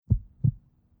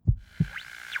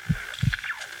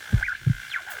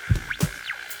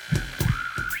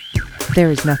There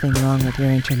is nothing wrong with your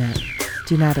internet.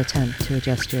 Do not attempt to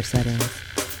adjust your settings.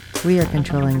 We are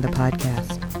controlling the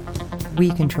podcast. We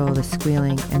control the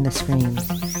squealing and the screams.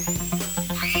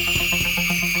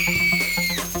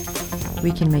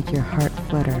 We can make your heart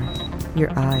flutter,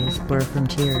 your eyes blur from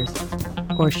tears,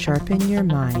 or sharpen your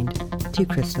mind to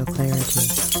crystal clarity.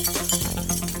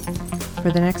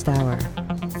 For the next hour,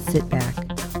 sit back.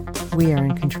 We are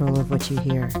in control of what you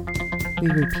hear. We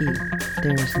repeat,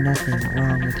 there is nothing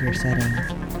wrong with your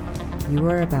settings. You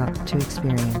are about to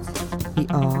experience the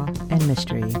awe and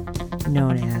mystery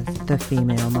known as the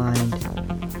female mind.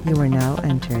 You are now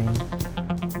entering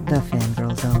the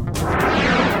Fangirl Zone.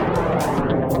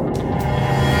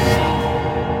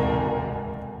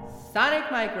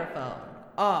 Sonic microphone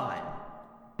on.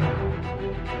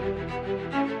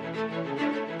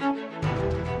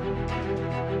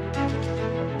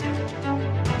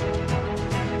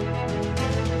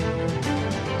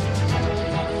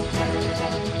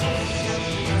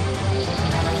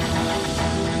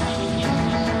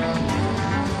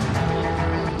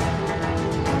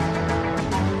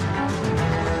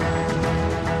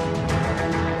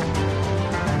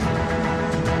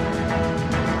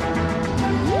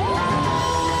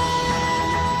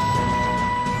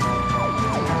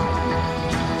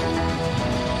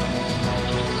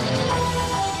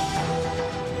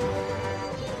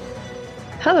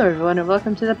 Hello everyone and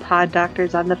welcome to the Pod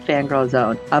Doctors on the Fangirl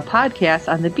Zone, a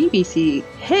podcast on the BBC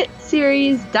hit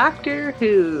series Doctor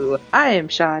Who. I am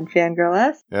Sean Fangirl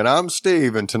S. And I'm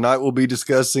Steve, and tonight we'll be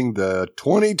discussing the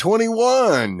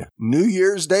 2021 New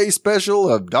Year's Day special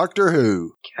of Doctor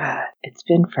Who. God, it's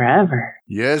been forever.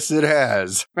 Yes, it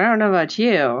has. I don't know about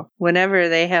you. Whenever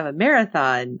they have a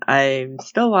marathon, I'm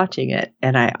still watching it,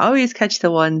 and I always catch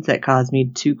the ones that cause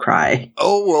me to cry.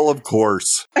 Oh, well, of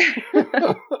course.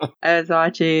 I was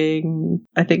watching,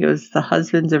 I think it was The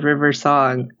Husbands of River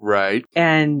Song. Right.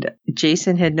 And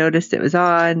Jason had noticed it was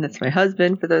on. That's my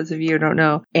husband, for those of you who don't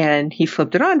know. And he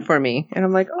flipped it on for me. And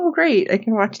I'm like, oh, great. I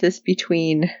can watch this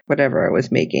between whatever I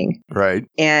was making. Right.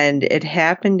 And it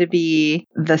happened to be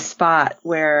the spot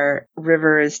where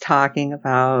River is talking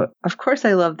about, of course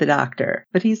I love the Doctor,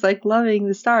 but he's like loving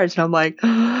the stars. And I'm like,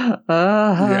 oh.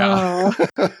 Yeah.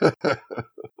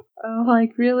 Oh,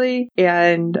 like, really?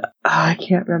 And I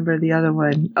can't remember the other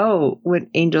one. Oh, When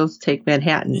Angels Take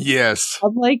Manhattan. Yes.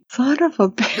 I'm like, son of a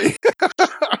bitch.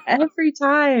 Every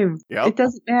time. Yep. It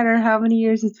doesn't matter how many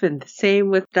years it's been. The same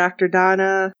with Dr.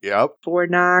 Donna. Yep. Fort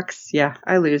Knox. Yeah,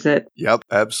 I lose it. Yep,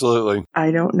 absolutely.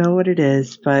 I don't know what it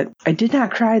is, but I did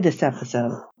not cry this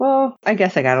episode. Well, I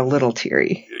guess I got a little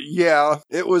teary. Yeah,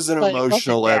 it was an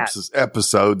emotional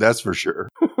episode, that's for sure.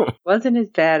 Wasn't as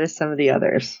bad as some of the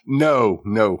others. No.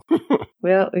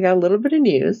 Well, we got a little bit of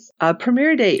news. A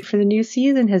premiere date for the new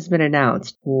season has been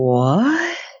announced.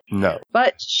 What? No.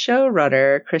 But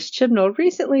showrunner Chris Chibnall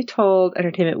recently told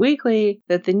Entertainment Weekly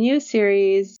that the new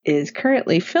series is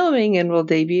currently filming and will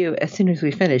debut as soon as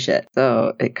we finish it.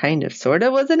 So it kind of sort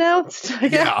of was announced.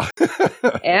 Yeah.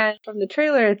 And from the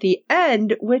trailer at the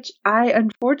end, which I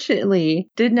unfortunately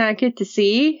did not get to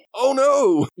see. Oh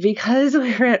no. Because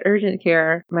we were at urgent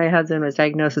care, my husband was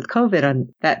diagnosed with COVID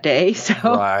on that day. So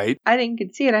right. I didn't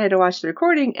get to see it. I had to watch the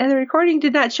recording, and the recording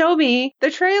did not show me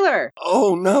the trailer.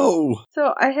 Oh no.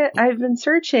 So I've been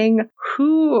searching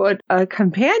who a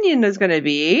companion is going to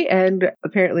be, and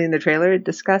apparently in the trailer it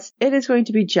discussed it is going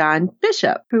to be John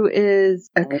Bishop, who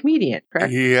is a comedian,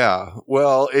 correct? Yeah.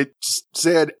 Well, it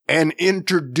said, and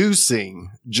introducing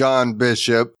John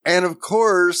Bishop. And of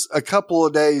course, a couple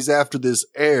of days after this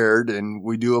aired, and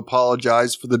we do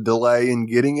apologize for the delay in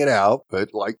getting it out, but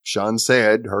like Sean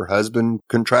said, her husband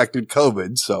contracted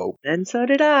COVID, so. And so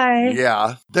did I.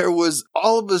 Yeah. There was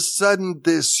all of a sudden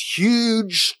this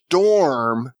huge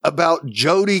storm about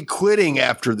Jodie quitting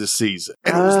after the season.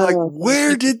 And it was like,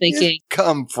 where did this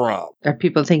come from? Are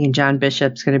people thinking John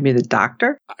Bishop's going to be the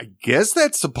Doctor? I guess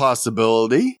that's a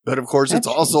possibility. But of course, it's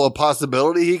also a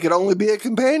possibility he could only be a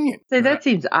companion. So that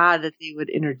seems odd that they would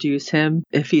introduce him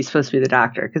if he's supposed to be the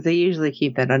Doctor, because they usually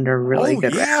keep that under really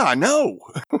good. Yeah, I know.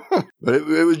 But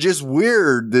it was just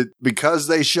weird that because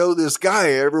they show this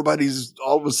guy, everybody's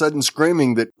all of a sudden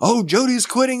screaming that, oh, Jodie's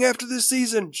quitting after this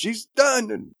season. She's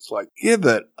done. And it's like, give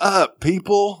it up,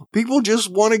 people. People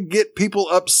just want to get people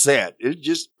upset. It's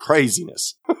just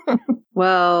craziness.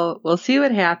 Well, we'll see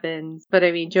what happens. But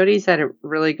I mean, Jodie's had a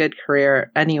really good career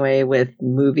anyway with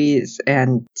movies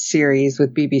and series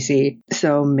with BBC.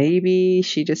 So maybe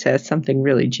she just has something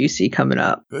really juicy coming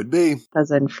up. Could be. Because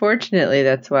unfortunately,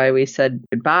 that's why we said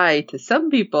goodbye to some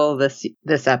people this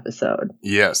episode.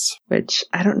 Yes. Which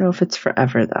I don't know if it's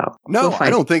forever, though. No, I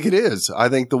don't think it is. I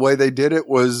think the way they did it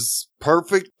was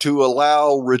perfect to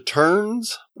allow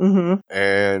returns. Mm-hmm.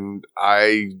 And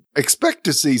I expect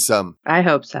to see some. I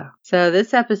hope so. So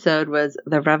this episode was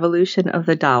The Revolution of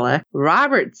the Dalek.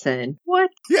 Robertson. What?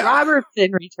 Yeah.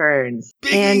 Robertson returns.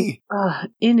 Biggie. And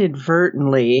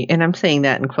inadvertently, and I'm saying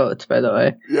that in quotes, by the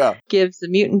way, Yeah. gives the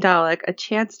mutant Dalek a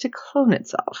chance to clone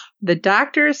itself. The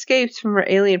Doctor escapes from her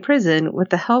alien prison with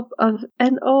the help of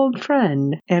an old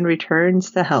friend and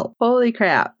returns to help. Holy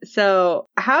crap. So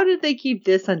how did they keep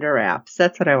this under wraps?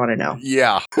 That's what I want to know.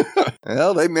 Yeah.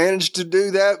 Well, they managed to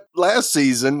do that last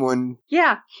season when...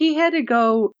 Yeah, he had to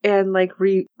go and like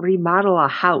remodel a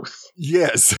house.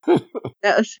 Yes.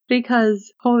 That was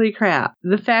because, holy crap,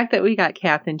 the fact that we got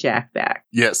Captain Jack back.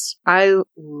 Yes. I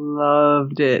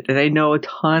loved it. And I know a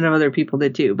ton of other people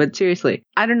did too. But seriously,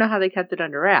 I don't know how they kept it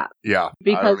under wraps. Yeah,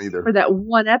 because I don't either. For that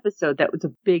one episode, that was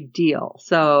a big deal.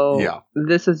 So yeah.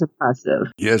 This was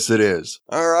impressive. Yes, it is.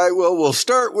 All right, well, we'll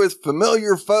start with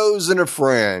familiar foes and a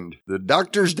friend. The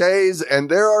Doctor's days, and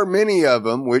there are many of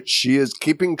them, which she is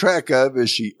keeping track of as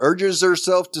she urges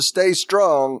herself to stay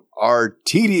strong, are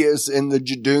tedious in the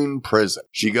Jadoon prison.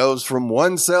 She goes from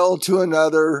one cell to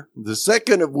another, the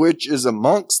second of which is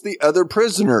amongst the other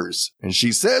prisoners, and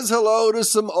she says hello to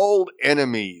some old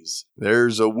enemies.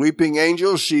 There's a weeping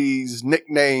angel she's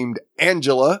nicknamed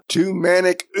Angela, two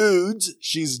manic Oods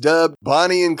she's dubbed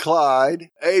Bonnie and Clyde,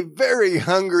 a very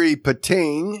hungry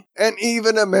Pating, and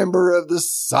even a member of the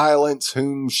Silence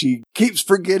whom she keeps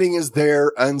forgetting is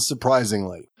there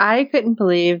unsurprisingly. I couldn't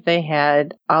believe they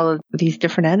had all of these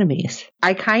different enemies.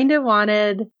 I kind of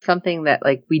wanted something that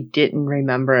like we didn't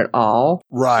remember at all.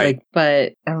 Right. Like,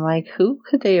 but I'm like, who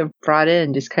could they have brought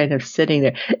in just kind of sitting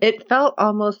there? It felt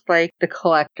almost like the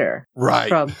Collector. Right.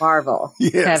 From Marvel.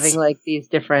 Yes. Having like these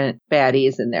different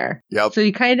baddies in there. Yep. So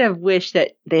you kind of wish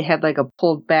that they had like a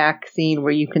pulled back scene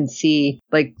where you can see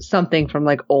like something from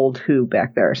like old Who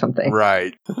back there or something.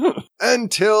 Right.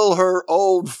 Until her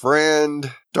old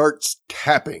friend starts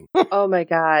tapping. Oh my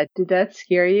God. Did that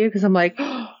scare you? Because I'm like,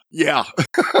 yeah.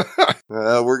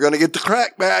 We're going to get the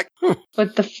crack back.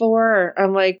 But the 4,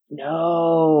 I'm like,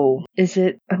 no. Is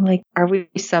it? I'm like, are we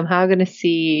somehow going to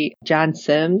see John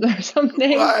Sims or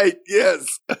something? Right,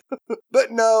 yes.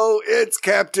 But no, it's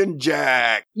Captain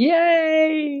Jack.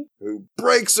 Yay! Who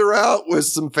breaks her out with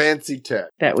some fancy tech.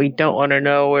 That we don't want to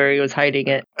know where he was hiding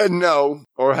it. No,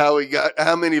 or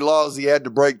how many laws he had to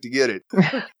break to get it.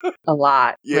 A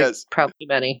lot. Yes. Like, probably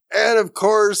many. And of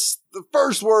course, the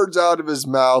first words out of his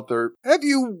mouth are, "Have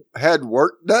you had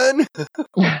work done?"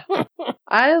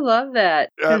 I love that.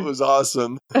 That was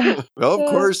awesome. Well, of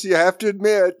course, you have to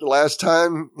admit, the last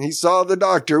time he saw the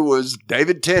Doctor was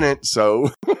David Tennant,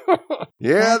 so...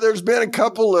 Yeah, there's been a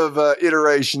couple of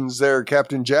iterations there,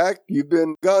 Captain Jack. You've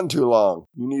been gone too long.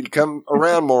 You need to come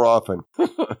around more often.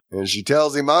 And she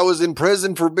tells him, "I was in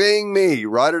prison for being me,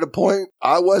 right at a point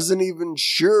I wasn't even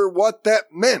sure what that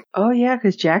meant." Oh, yeah,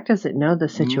 because Jack doesn't know the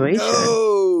situation.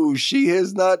 No, she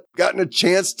has not gotten a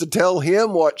chance to tell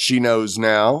him what she knows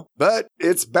now. But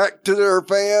it's back to her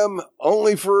fam,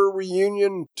 only for a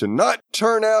reunion to not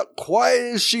turn out quite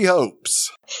as she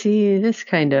hopes. See, this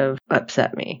kind of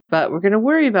upset me. But we're going to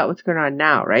worry about what's going on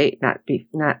now, right? Not in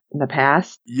the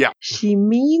past. Yeah. She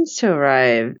means to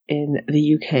arrive in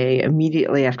the UK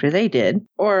immediately after they did,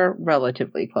 or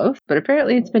relatively close, but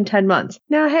apparently it's been 10 months.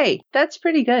 Now, hey, that's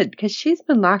pretty good, because she's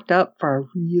been locked up for a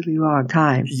really long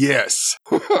time. Yes.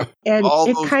 And all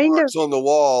it those kind marks on the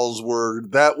walls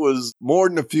that was more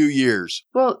than a few years.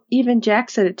 Well, even Jack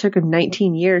said it took him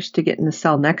 19 years to get in the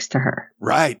cell next to her.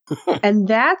 Right. And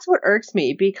that's what irks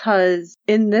me, because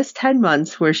in this 10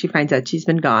 months where she finds out she's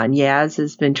been gone, Yaz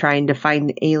has been trying to find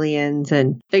the aliens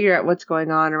and figure out what's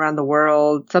going on around the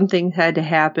world. Something had to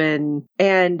happen.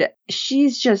 And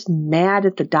she's just mad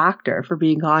at the Doctor for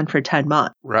being gone for 10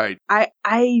 months. Right.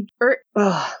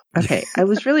 Okay. I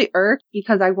was really irked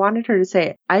because I wanted her to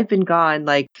say, "I've been gone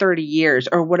like 30 years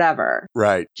or whatever."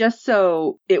 Right. Just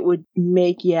so it would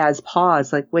make Yaz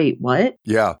pause, like, wait, what?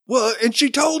 Yeah. Well, and she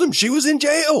told him she was in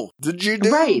jail. The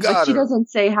Jadoon Right, got but she her. doesn't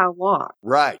say how long.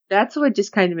 Right. That's what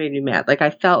just kind of made me mad. Like,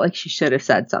 I felt like she should have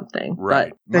said something.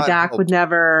 Right. But the doc would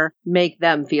never make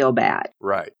them feel bad.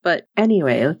 Right. But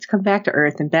anyway, let's come back to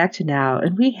Earth and back to now.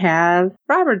 And we have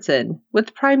Robertson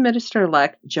with Prime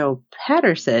Minister-elect Joe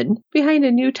Patterson behind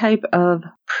a new type of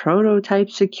prototype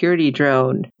security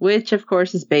drone, which of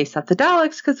course is based off the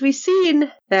Daleks, because we've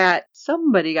seen that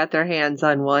somebody got their hands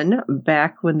on one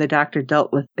back when the Doctor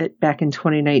dealt with it back in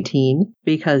 2019,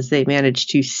 because they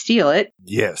managed to steal it.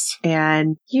 Yes.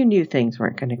 And you knew things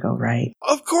weren't going to go right.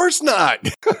 Of course not.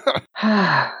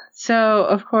 So,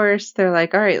 of course, they're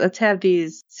like, all right, let's have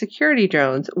these security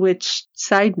drones, which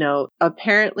Side note,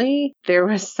 apparently there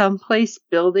was someplace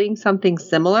building something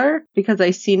similar because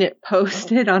I seen it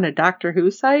posted on a Doctor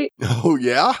Who site Oh,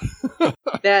 yeah?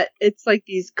 that it's like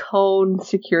these cone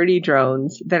security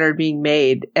drones that are being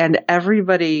made, and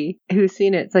everybody who's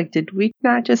seen it, it's like, did we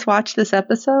not just watch this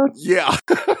episode? Yeah.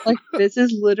 Like, this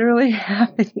is literally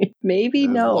happening. Maybe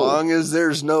As no. long as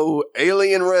there's no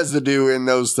alien residue in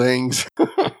those things.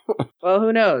 Well,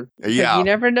 who knows? Because Yeah. you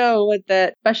never know what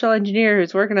that special engineer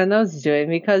who's working on those is doing,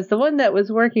 because the one that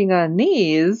was working on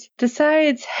these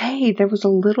decides, hey, there was a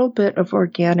little bit of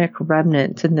organic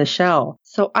remnants in the shell.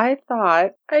 So I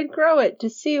thought I'd grow it to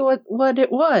see what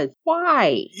it was.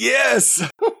 Why? Yes.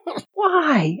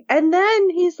 Why? And then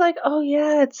he's like, oh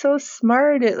yeah, it's so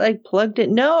smart. It like plugged it.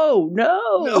 No.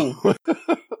 No.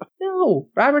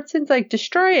 Robertson's like,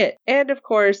 destroy it. And of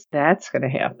course, that's going to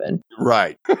happen.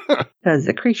 Right. Because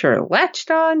the creature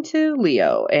latched on to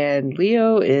Leo, and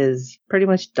Leo is pretty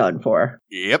much done for.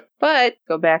 Yep. But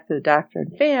go back to the Doctor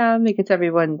and Fam. It gets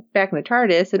everyone back in the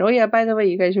TARDIS. And oh yeah, by the way,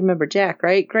 you guys remember Jack,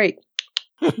 right? Great.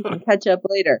 You can catch up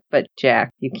later. But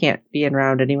Jack, you can't be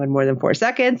around anyone more than 4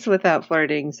 seconds without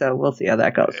flirting, so we'll see how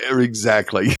that goes.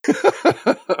 Exactly.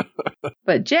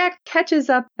 But Jack catches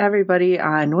up everybody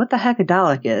on what the heck a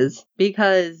Dalek is,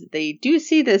 because they do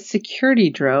see this security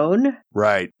drone.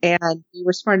 Right. And we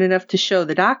were smart enough to show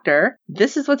the Doctor,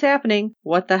 this is what's happening.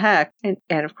 What the heck? And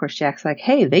of course, Jack's like,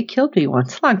 hey, they killed me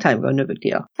once. A long time ago. No big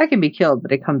deal. I can be killed,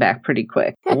 but I come back pretty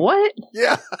quick. What?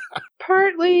 Yeah.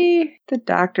 Partly the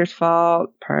Doctor's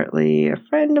fault, partly a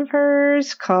friend of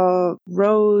hers called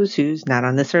Rose, who's not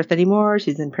on this earth anymore.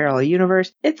 She's in parallel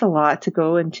universe. It's a lot to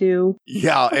go into.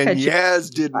 Yeah, and Yaz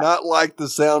did not like the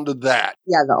sound of that.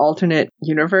 Yeah, the alternate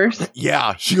universe.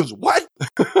 Yeah, she goes, what?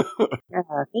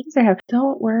 Yeah, things are happening.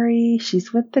 Don't worry,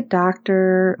 she's with the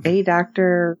Doctor, a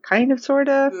doctor, kind of, sort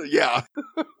of. Yeah.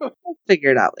 We'll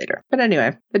figure it out later. But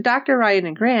anyway, the Doctor, Ryan,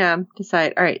 and Graham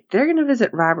decide, all right, they're going to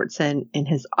visit Robertson in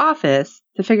his office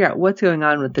to figure out what's going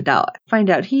on with the Dalek. Find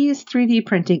out he's 3D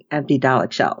printing empty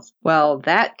Dalek shells. Well,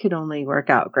 that could only work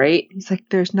out great. He's like,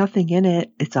 there's nothing in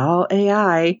it. It's all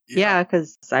AI. Yeah,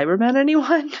 because Cybermen,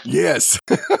 anyone? Yes.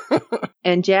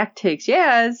 And Jack takes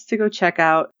Yaz to go check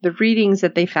out the readings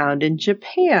that they found in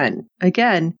Japan.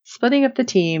 Again, splitting up the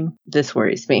team. This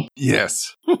worries me.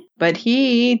 Yes. But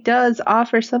he does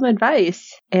offer some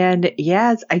advice. And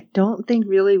Yaz, I don't think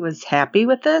really was happy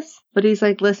with this. But he's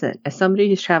like, listen, as somebody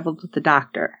who's traveled with the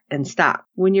Doctor and stopped,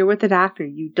 when you're with the Doctor,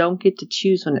 you don't get to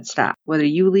choose when it stops. Whether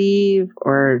you leave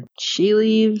or she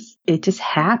leaves, it just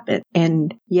happened.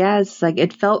 And Yaz, like,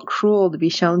 it felt cruel to be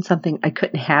shown something I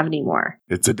couldn't have anymore.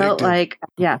 It's addictive. Felt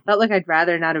like I'd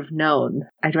rather not have known.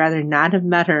 I'd rather not have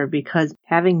met her, because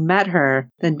having met her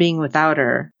than being without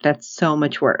her, that's so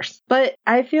much worse. But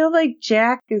I feel like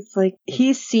Jack is like,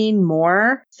 he's seen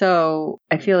more. So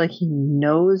I feel like he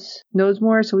knows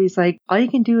more. So he's like, all you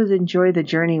can do is enjoy the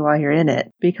journey while you're in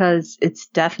it, because it's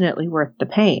definitely worth the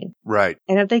pain. Right.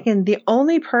 And I'm thinking the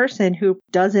only person who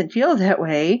doesn't feel that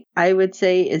way, I would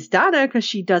say, is Donna, because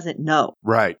she doesn't know.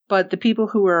 Right. But the people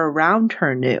who were around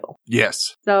her knew.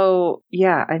 Yes. So,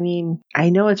 yeah, I mean, I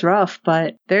know it's rough,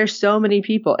 but there's so many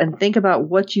people. And think about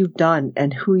what you've done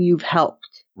and who you've helped.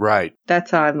 Right.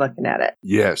 That's how I'm looking at it.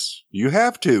 Yes, you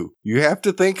have to. You have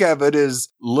to think of it as,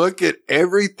 look at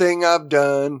everything I've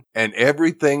done and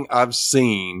everything I've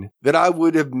seen that I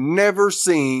would have never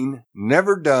seen,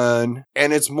 never done,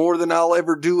 and it's more than I'll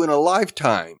ever do in a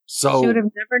lifetime. So she would have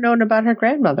never known about her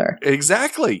grandmother.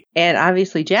 Exactly. And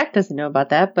obviously Jack doesn't know about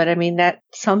that, but I mean, that's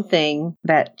something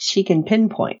that she can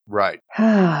pinpoint. Right.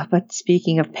 But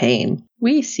speaking of pain,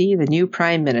 we see the new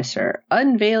Prime Minister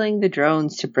unveiling the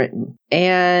drones to Britain.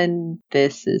 And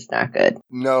this is not good.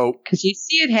 No. Because you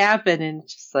see it happen and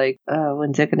it's just like, oh,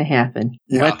 when's it going to happen?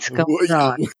 Yeah. What's going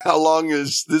on? How long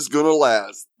is this going to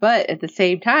last? But at the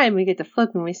same time, we get to flip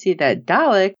and we see that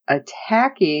Dalek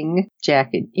attacking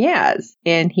Jack and Yaz.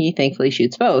 And he thankfully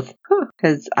shoots both.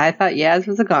 Because I thought Yaz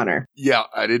was a goner. Yeah,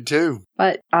 I did too.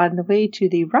 But on the way to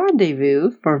the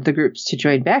rendezvous for the groups to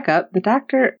join back up, the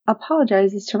Doctor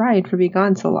apologizes to Ryan for being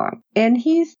gone so long. And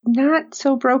he's not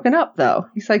so broken up, though.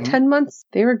 He's like, 10 months,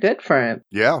 they were good for him.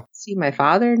 Yeah. I see my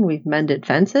father, and we've mended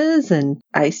fences, and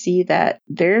I see that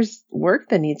there's work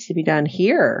that needs to be done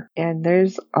here. And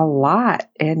there's a lot.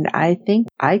 And I think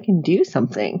I can do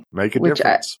something. Make a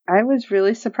difference. I was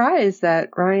really surprised that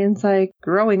Ryan's like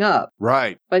growing up.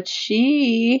 Right. But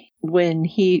she, when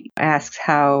he asks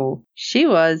how she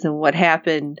was and what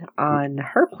happened on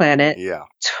her planet,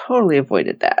 totally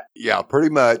avoided that. Yeah, pretty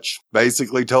much.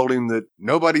 Basically told him that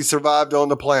nobody survived on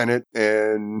the planet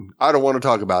and I don't want to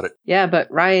talk about it. Yeah,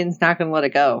 but Ryan's not going to let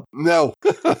it go. No.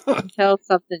 Until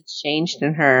something's changed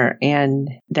in her, and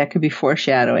that could be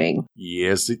foreshadowing.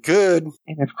 Yes, it could.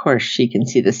 And of course, she can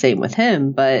see the same with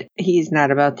him, but he's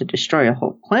not about to destroy a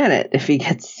whole planet if he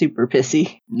gets super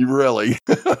pissy. Really?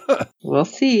 We'll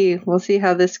see. We'll see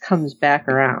how this comes back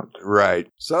around. Right.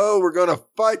 So we're going to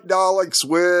fight Daleks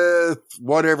with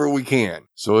whatever we can.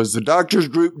 So as the Doctor's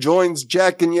group joins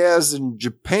Jack and Yaz in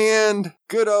Japan,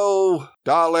 good old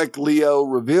Dalek Leo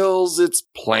reveals its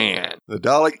plan. The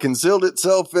Dalek concealed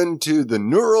itself into the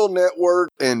neural network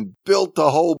and built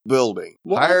the whole building.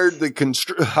 Hired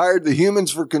the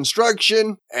humans for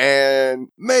construction and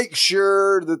make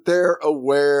sure that they're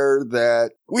aware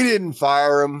that we didn't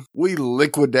fire them. We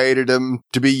liquidated them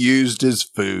to be used as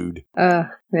food.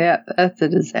 Yeah, that's a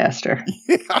disaster.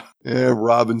 Yeah,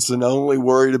 Robinson only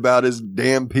worried about his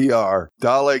damn PR.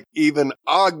 Dalek even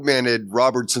augmented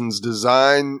Robertson's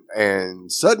design,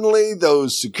 and suddenly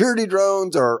those security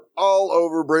drones are all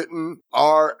over Britain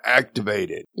are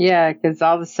activated. Yeah, because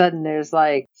all of a sudden there's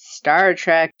like Star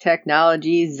Trek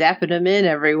technology zapping them in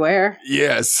everywhere.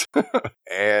 Yes.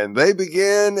 And they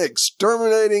begin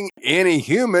exterminating any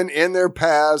human in their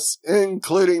paths,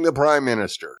 including the Prime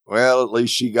Minister. Well, at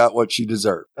least she got what she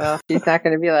deserved. Well, she's not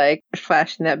going to be like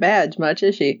flashing that badge much,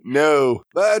 is she? No,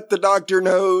 but the Doctor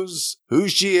knows who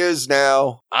she is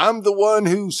now. I'm the one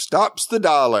who stops the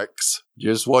Daleks.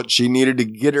 Just what she needed to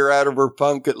get her out of her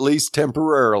funk, at least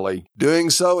temporarily. Doing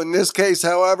so in this case,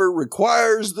 however,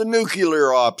 requires the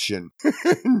nuclear option.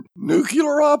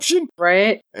 Nuclear option?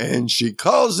 Right. And she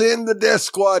calls in the Death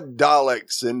Squad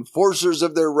Daleks, enforcers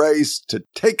of their race, to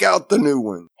take out the new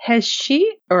one. Has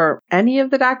she or any of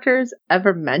the doctors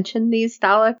ever mentioned these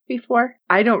Daleks before?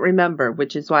 I don't remember,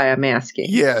 which is why I'm asking.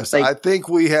 Yes, I think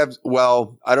we have.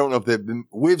 Well, I don't know if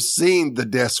we've seen the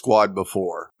Death Squad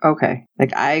before. Okay.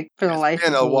 For the life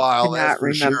of me, cannot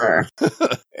remember. Sure.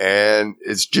 And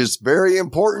it's just very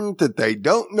important that they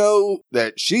don't know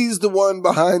that she's the one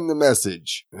behind the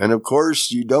message. And of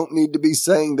course, you don't need to be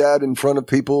saying that in front of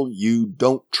people you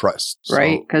don't trust.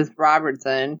 Right, because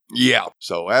Robertson. Yeah.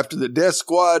 So after the Death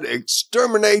Squad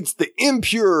exterminates the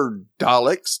impure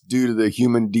Daleks due to the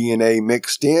human DNA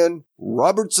mixed in,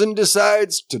 Robertson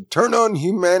decides to turn on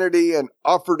humanity and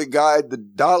offer to guide the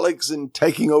Daleks in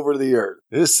taking over the Earth.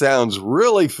 This sounds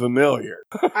really familiar.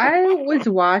 I was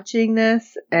watching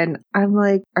this and I'm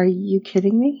like, are you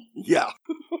kidding me? Yeah.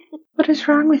 What is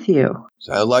wrong with you?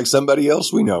 Sounds like somebody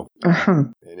else we know. Uh-huh.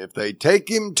 And if they take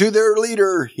him to their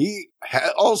leader, he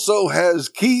also has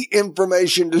key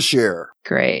information to share.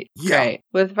 Great.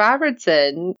 With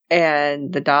Robertson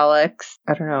and the Daleks,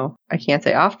 I don't know, I can't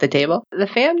say off the table. The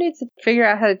fam needs to figure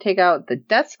out how to take out the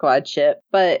Death Squad ship,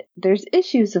 but there's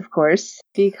issues, of course,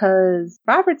 because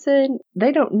Robertson,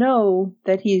 they don't know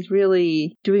that he's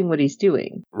really doing what he's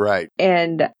doing. Right.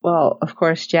 And, well, of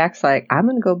course, Jack's like, I'm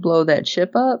going to go blow that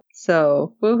ship up.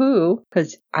 So, woohoo,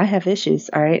 because I have issues,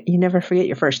 all right? You never forget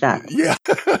your first act. Yeah.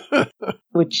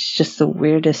 Which is just the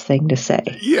weirdest thing to say.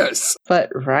 Yes. But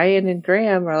Ryan and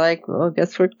Graham are like, well,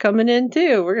 guess we're coming in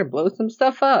too. We're going to blow some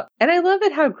stuff up. And I love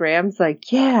it how Graham's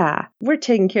like, yeah, we're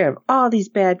taking care of all these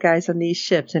bad guys on these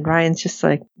ships. And Ryan's just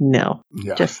like, no,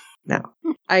 just no.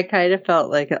 I kind of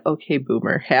felt like an okay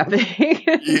boomer happening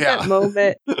at that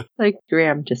moment. Like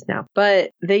Graham just now.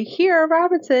 But they hear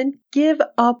Robinson give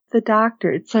up the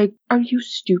Doctor. It's like, are you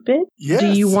stupid? Yes. Do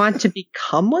you want to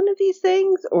become one of these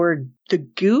things or the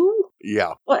goo?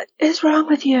 Yeah. What is wrong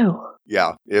with you?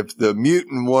 Yeah. If the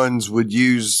mutant ones would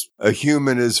use a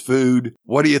human as food,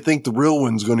 what do you think the real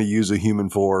one's going to use a human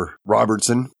for,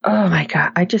 Robertson? Oh my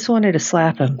God. I just wanted to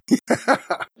slap him.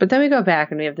 But then we go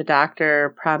back and we have the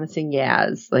Doctor promising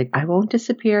Yaz, like, I won't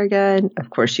disappear again. Of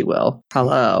course you will.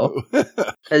 Hello.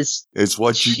 Because it's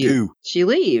what you do. She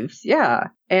leaves. Yeah.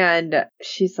 And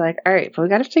she's like, all right, but we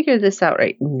got to figure this out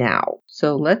right now.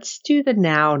 So let's do the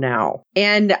now.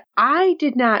 And I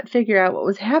did not figure out what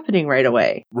was happening right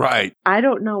away. Right. I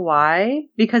don't know why,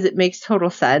 because it makes total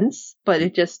sense, but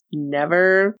it just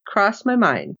never crossed my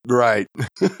mind. Right.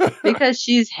 Because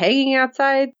she's hanging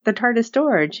outside the TARDIS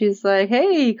door and she's like,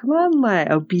 hey, come on,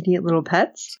 my obedient little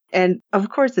pets. And of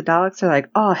course the Daleks are like,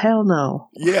 oh, hell no.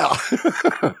 Yeah.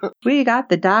 We got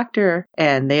the Doctor,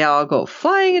 and they all go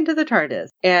flying into the TARDIS.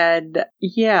 And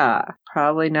yeah,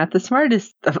 probably not the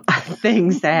smartest of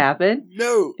things to happen.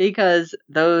 No. Because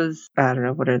those, I don't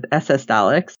know, what are the SS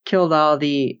Daleks, killed all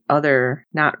the other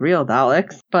not real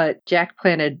Daleks, but Jack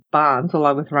planted bombs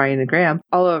along with Ryan and Graham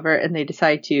all over, and they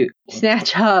decide to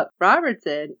snatch up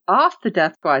Robertson off the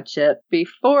Death Squad ship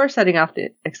before setting off the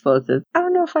explosives. I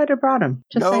don't know if I'd have brought him.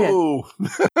 Just no.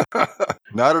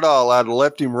 Not at all. I'd have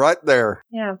left him right there.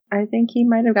 Yeah, I think he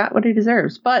might have got what he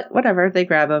deserves. But whatever, they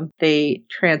grab him. They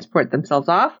transport themselves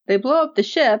off. They blow up the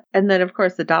ship. And then, of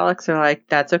course, the Daleks are like,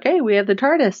 that's okay. We have the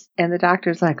TARDIS. And the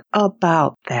Doctor's like,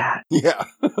 about that. Yeah.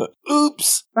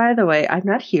 Oops. By the way, I'm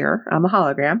not here. I'm a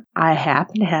hologram. I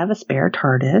happen to have a spare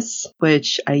TARDIS,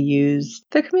 which I used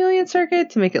the chameleon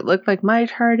circuit to make it look like my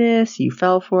TARDIS. You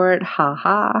fell for it. Ha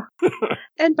ha.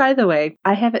 And by the way,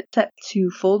 I have it set to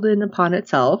fold in upon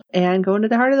itself and go into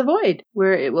the heart of the void,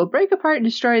 where it will break apart and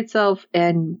destroy itself.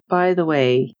 And by the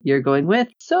way, you're going with.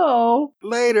 So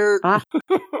later.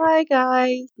 Bye,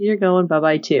 guys. You're going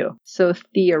bye-bye too. So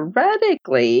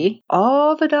theoretically,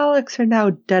 all the Daleks are now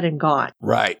dead and gone.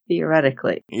 Right.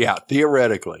 Theoretically. Yeah,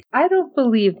 theoretically. I don't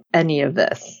believe any of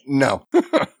this. No.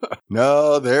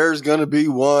 No, there's going to be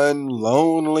one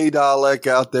lonely Dalek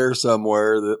out there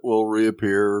somewhere that will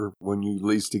reappear when you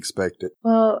least expect it.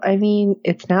 Well, I mean,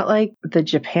 it's not like the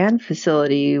Japan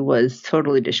facility was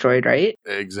totally destroyed, right?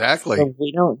 Exactly. So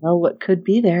we don't know what could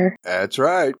be there. That's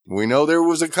right. We know there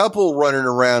was a couple running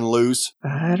around loose.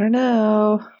 I don't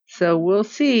know. So we'll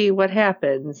see what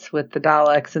happens with the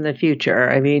Daleks in the future.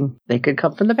 I mean, they could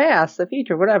come from the past, the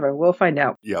future, whatever. We'll find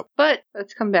out. Yep. But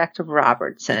let's come back to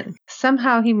Robertson.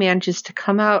 Somehow he manages to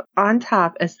come out on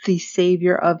top as the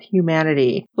savior of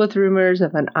humanity, with rumors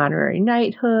of an honorary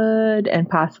knighthood and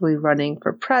possibly running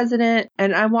for president.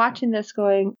 And I'm watching this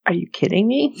going, are you kidding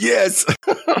me? Yes.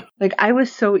 Like, I was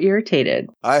so irritated.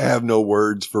 I have no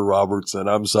words for Robertson.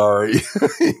 I'm sorry.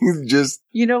 He's just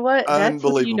You know what? That's when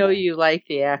unbelievable. you know you like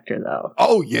the actor, though.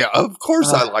 Oh, yeah. Of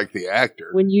course I like the actor.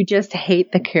 When you just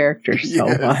hate the character so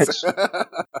Yes. much.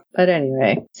 But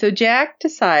anyway, so Jack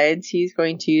decides he's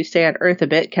going to stay on Earth a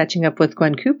bit, catching up with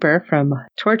Gwen Cooper from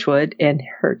Torchwood and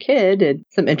her kid, and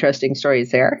some interesting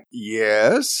stories there.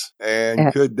 Yes.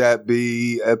 And could that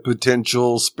be a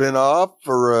potential spinoff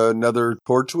for another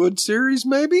Torchwood series,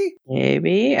 maybe?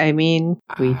 Maybe. I mean,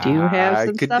 we do have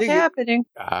some stuff happening.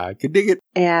 I could dig it.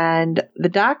 And the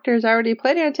Doctor's already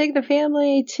planning on taking the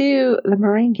family to the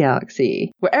Meringue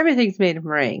Galaxy, where everything's made of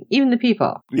meringue, even the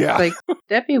people. Yeah. It's like,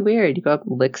 that'd be weird. You go up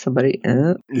and lick somebody.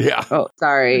 Yeah. Oh,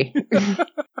 sorry.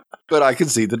 But I can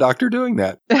see the Doctor doing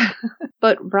that.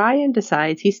 But Ryan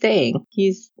decides he's staying.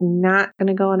 He's not going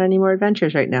to go on any more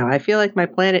adventures right now. I feel like my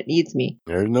planet needs me.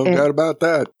 There's no doubt about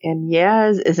that. And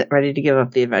Yaz isn't ready to give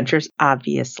up the adventures,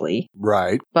 obviously.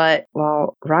 Right. But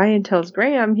while Ryan tells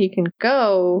Graham he can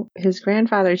go, his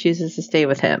grandfather chooses to stay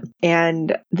with him.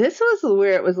 And this was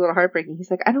where it was a little heartbreaking.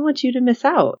 He's like, I don't want you to miss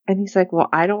out. And he's like, well,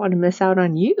 I don't want to miss out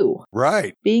on you.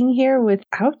 Right. Being here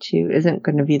without you isn't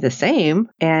going to be the same.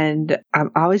 And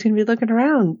I'm always going to be looking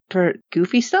around for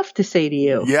goofy stuff to say to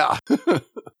you. Yeah.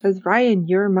 Because Ryan,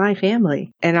 you're my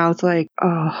family. And I was like,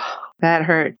 oh, that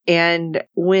hurt. And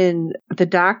when the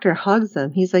Doctor hugs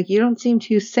him, he's like, you don't seem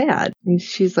too sad. And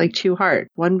she's like, two heart.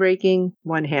 One breaking,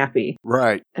 one happy.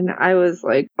 Right. And I was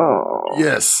like, oh.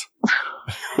 Yes.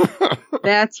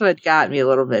 That's what got me a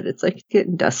little bit. It's like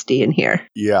getting dusty in here.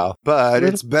 Yeah, but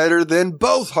it's better than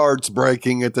both hearts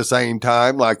breaking at the same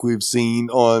time, like we've seen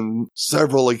on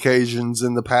several occasions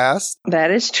in the past.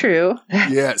 That is true.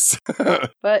 Yes.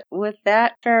 But with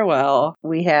that farewell,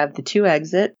 we have the two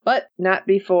exit, but not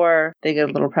before they get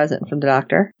a little present from the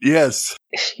Doctor. Yes.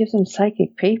 She gives him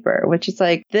psychic paper, which is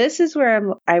like, this is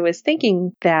where I was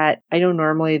thinking that I know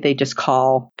normally they just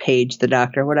call Paige the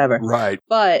Doctor, whatever. Right.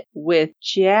 But with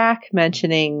Jack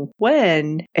mentioning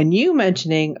when, and you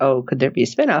mentioning, oh, could there be a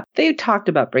spinoff? They talked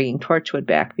about bringing Torchwood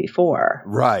back before.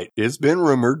 Right. It's been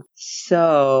rumored.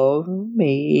 So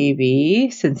maybe,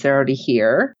 since they're already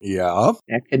here, yeah,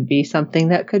 that could be something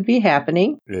that could be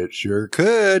happening. It sure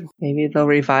could. Maybe they'll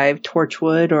revive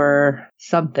Torchwood or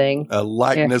something. A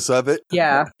likeness of it.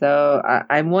 Yeah. So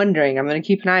I'm wondering. I'm going to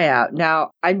keep an eye out.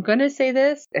 Now, I'm going to say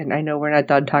this, and I know we're not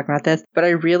done talking about this, but I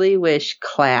really wish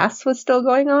Class was still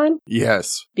going on.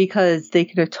 Yes. Because they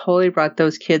could have totally brought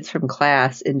those kids from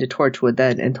Class into Torchwood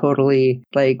then and totally,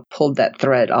 like, pulled that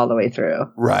thread all the way through.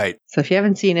 Right. So if you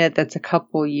haven't seen it, that's a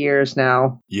couple years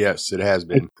now. Yes, it has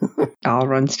been. all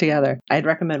runs together. I'd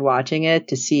recommend watching it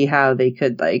to see how they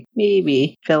could, like,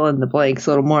 maybe fill in the blanks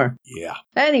a little more. Yeah.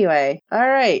 Anyway, all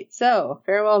right. So,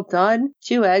 farewell done.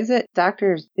 To exit,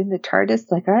 Doctor's in the TARDIS,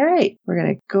 like, all right, we're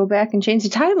going to go back and change the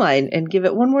timeline and give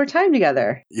it one more time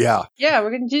together. Yeah. Yeah,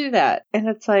 we're going to do that. And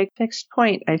it's like, fixed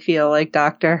point, I feel like,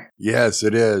 Doctor. Yes,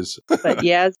 it is. But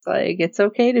yeah, it's like, it's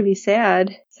okay to be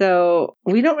sad. So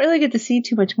we don't really get to see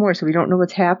too much more, so we don't know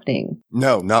what's happening.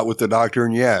 No, not with the Doctor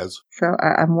and Yaz. So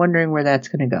I'm wondering where that's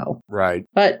going to go. Right.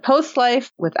 But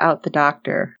post-life without the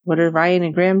Doctor, what are Ryan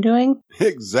and Graham doing?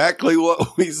 Exactly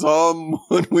what we saw him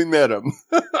when we met him.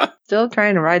 Still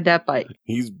trying to ride that bike.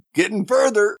 He's getting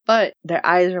further. But their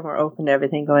eyes are more open to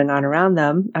everything going on around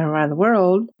them and around the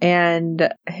world.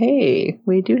 And hey,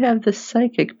 we do have the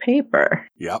psychic paper.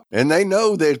 Yep. And they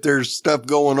know that there's stuff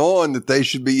going on that they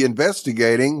should be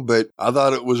investigating. But I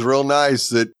thought it was real nice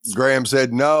that Graham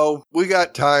said, no, we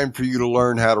got time for you to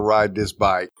learn how to ride this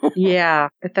bike. Yeah,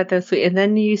 I thought that was sweet. And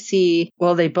then you see,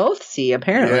 well, they both see,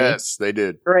 apparently. Yes, they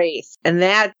did. Grace. And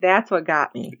that's what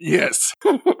got me. Yes.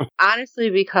 Honestly,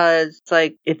 because it's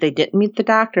like, if they didn't meet the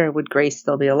Doctor, would Grace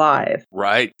still be alive?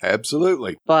 Right.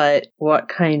 Absolutely. But what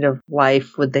kind of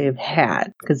life would they have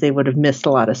had? Because they would have missed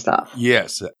a lot of stuff.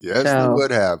 Yes. Yes, they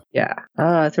would have. Yeah.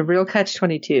 It's a real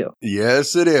catch-22.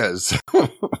 Yes, it is.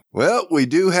 Well, we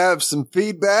do have some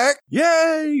feedback.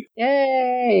 Yay!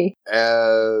 Yay!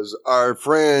 As our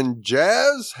friend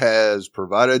Jazz has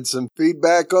provided some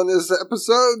feedback on this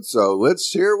episode, so let's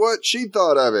hear what she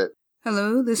thought of it.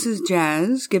 Hello, this is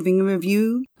Jazz giving a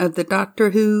review of the Doctor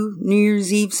Who New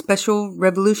Year's Eve special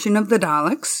Revolution of the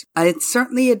Daleks. It's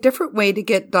certainly a different way to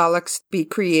get Daleks to be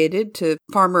created to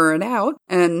farmer it out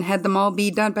and had them all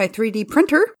be done by 3D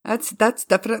printer. That's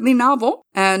definitely novel.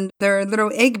 And their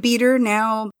little egg beater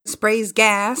now sprays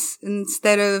gas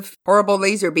instead of horrible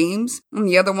laser beams. And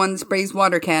the other one sprays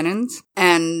water cannons.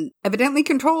 And evidently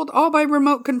controlled all by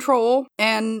remote control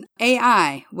and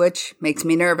AI, which makes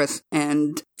me nervous.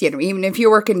 And even if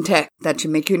you work in tech, that should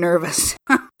make you nervous.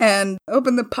 And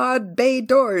open the pod bay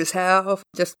doors, Hal.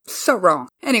 Just so wrong.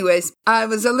 Anyways, I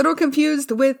was a little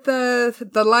confused with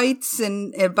the lights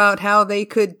and about how they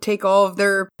could take all of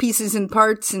their pieces and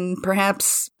parts and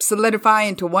perhaps solidify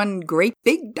into one great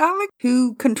big Dalek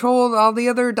who controlled all the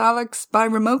other Daleks by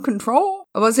remote control.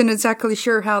 I wasn't exactly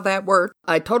sure how that worked.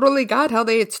 I totally got how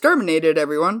they exterminated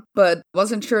everyone, but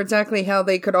wasn't sure exactly how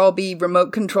they could all be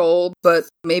remote controlled, but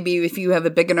maybe if you have a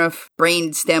big enough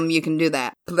brain stem, you can do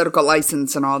that. Political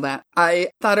license and all that. I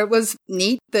thought it was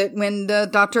neat that when the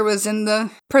Doctor was in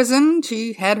the prison,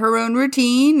 she had her own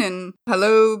routine and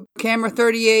hello, camera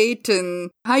 38 and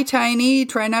hi, Tiny,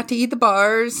 try not to eat the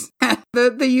bars.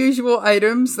 The usual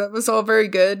items. That was all very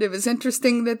good. It was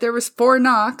interesting that there was 4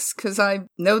 knocks, because I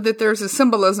know that there's a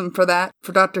symbolism for that,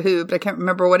 for Doctor Who, but I can't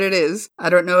remember what it is. I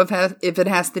don't know if it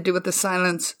has to do with the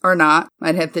silence or not.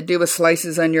 Might have to do with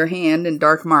slices on your hand and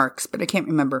dark marks, but I can't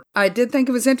remember. I did think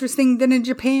it was interesting that in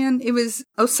Japan, it was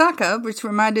Osaka, which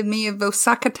reminded me of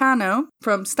Osaka Tano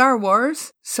from Star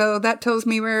Wars. So that tells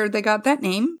me where they got that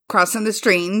name. Crossing the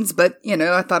streams, but,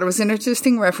 I thought it was an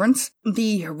interesting reference.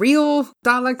 The real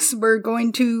Daleks were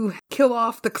going to kill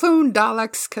off the clone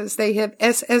Daleks because they have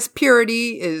SS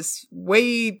purity is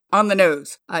way on the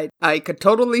nose. I could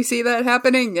totally see that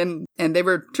happening, and they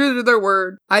were true to their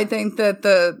word. I think that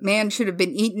the man should have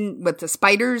been eaten with the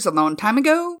spiders a long time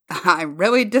ago. I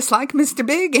really dislike Mr.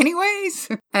 Big anyways.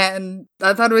 And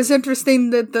I thought it was interesting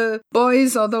that the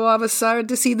boys, although I was sorry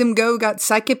to see them go, got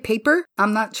psychic paper.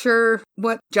 I'm not sure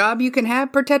what job you can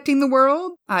have protecting the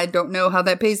world. I don't know how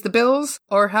that pays the bills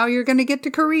or how you're going to get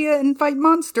to Korea and fight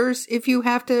monsters if you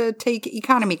have to take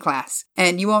economy class.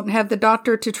 And you won't have the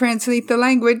Doctor to translate the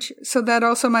language, so that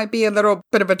also might be a little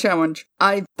bit of a challenge.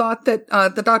 I thought that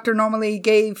the Doctor normally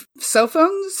gave cell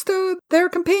phones to their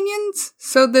companions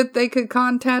so that they could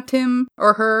contact him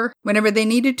or her whenever they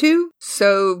needed to.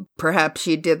 So perhaps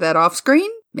she did that off screen.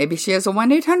 Maybe she has a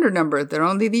 1-800 number that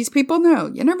only these people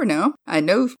know. You never know. I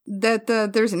know that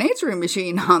there's an answering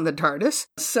machine on the TARDIS.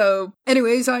 So,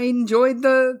 anyways, I enjoyed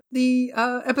the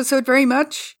episode very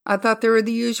much. I thought there were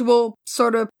the usual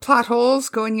sort of plot holes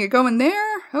you're going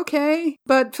there? Okay.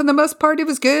 But for the most part, it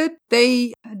was good.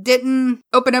 They didn't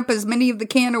open up as many of the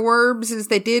can of worms as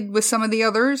they did with some of the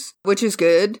others, which is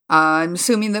good. I'm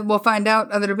assuming that we'll find out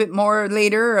a little bit more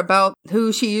later about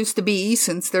who she used to be,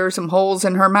 since there are some holes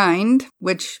in her mind,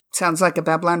 which sounds like a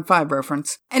Babylon 5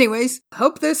 reference. Anyways,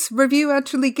 hope this review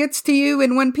actually gets to you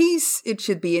in one piece. It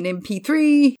should be an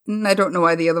MP3, and I don't know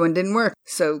why the other one didn't work.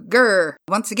 So, grr.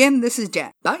 Once again, this is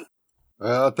Jack. Bye.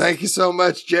 Well, thank you so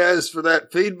much, Jazz, for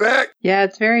that feedback. Yeah,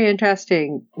 it's very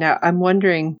interesting. Now, I'm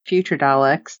wondering, future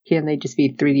Daleks, can they just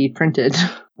be 3D printed?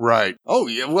 Right. Oh,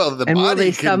 yeah. Well, the And will body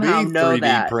they can be somehow know 3D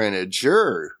that? printed.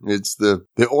 Sure. It's the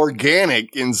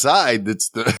organic inside that's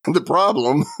the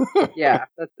problem. Yeah,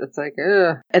 that's like,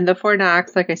 ugh. And the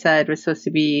Fornox, like I said, was supposed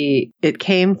to be, it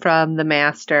came from the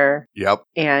master. Yep.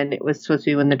 And it was supposed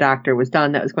to be when the doctor was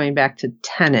done. That was going back to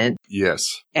Tennant.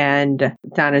 Yes. And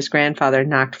Donna's grandfather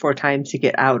knocked 4 times to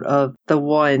get out of the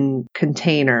one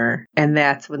container. And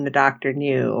that's when the doctor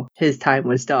knew his time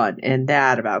was done. And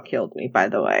that about killed me, by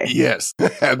the way. Yes,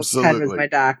 absolutely. Ted was my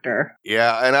doctor.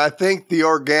 Yeah, and I think the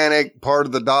organic part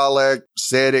of the Dalek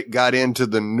said it got into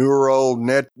the neural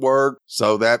network,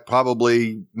 so that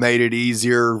probably made it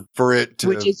easier for it to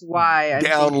Which is why I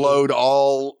download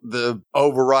all the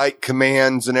overwrite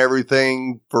commands and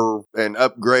everything and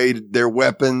upgrade their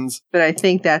weapons. But I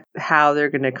think that's how they're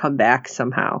going to come back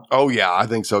somehow. Oh, yeah, I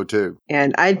think so, too.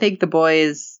 And I think the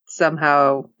boys,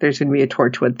 somehow there's going to be a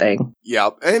Torchwood thing.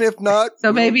 Yep, and if not...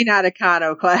 So maybe not a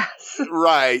Kano class.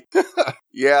 Right.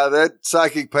 Yeah, that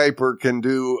psychic paper can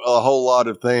do a whole lot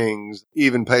of things,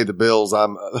 even pay the bills. I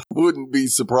wouldn't be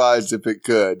surprised if it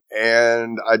could.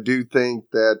 And I do think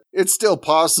that it's still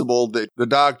possible that the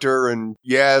doctor and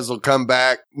Yaz will come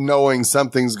back knowing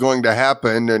something's going to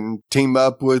happen and team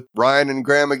up with Ryan and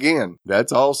Graham again.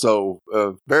 That's also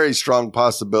a very strong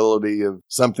possibility of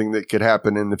something that could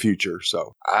happen in the future.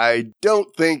 So I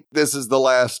don't think this is the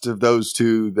last of those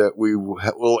two that we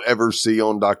will ever see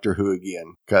on Doctor Who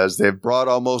again, because they've brought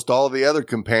almost all the other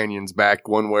companions back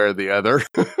one way or the other,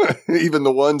 even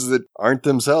the ones that aren't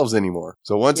themselves anymore.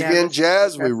 So once again,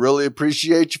 Jazz, we really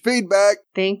appreciate your feedback.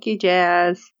 Thank you,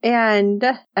 Jazz. And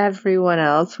everyone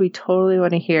else, we totally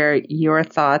want to hear your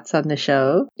thoughts on the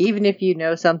show. Even if you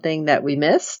know something that we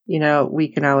missed,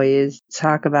 we can always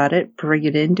talk about it, bring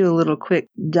it into a little quick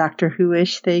Doctor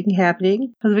Who-ish thing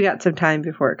happening, because we got some time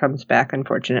before it comes back,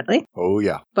 unfortunately. Oh,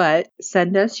 yeah. But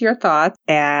send us your thoughts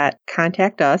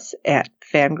contact us at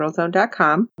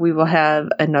fangirlzone.com. We will have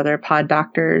another Pod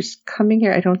Doctors coming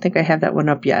here. I don't think I have that one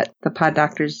up yet, the Pod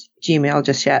Doctors Gmail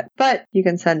just yet, but you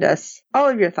can send us all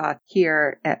of your thoughts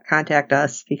here at Contact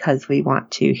Us, because we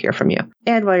want to hear from you.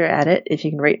 And while you're at it, if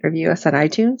you can rate and review us on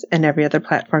iTunes and every other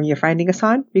platform you're finding us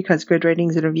on, because good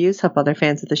ratings and reviews help other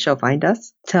fans of the show find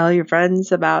us. Tell your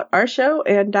friends about our show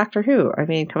and Doctor Who. I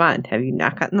mean, come on, have you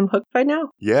not gotten them hooked by now?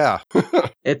 Yeah.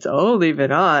 It's only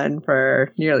been on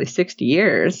for nearly 60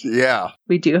 years. Yeah.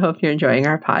 We do hope you're enjoying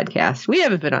our podcast. We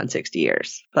haven't been on 60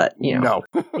 years, but, no.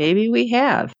 Maybe we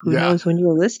have. Who knows when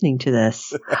you're listening to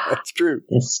this? That's true.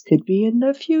 This could be in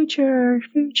the future.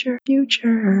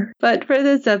 But for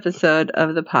this episode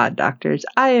of the Pod Doctors,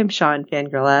 I am Sean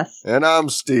Fangirl S. And I'm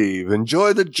Steve.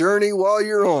 Enjoy the journey while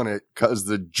you're on it, because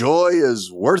the joy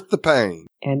is worth the pain.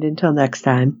 And until next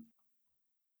time.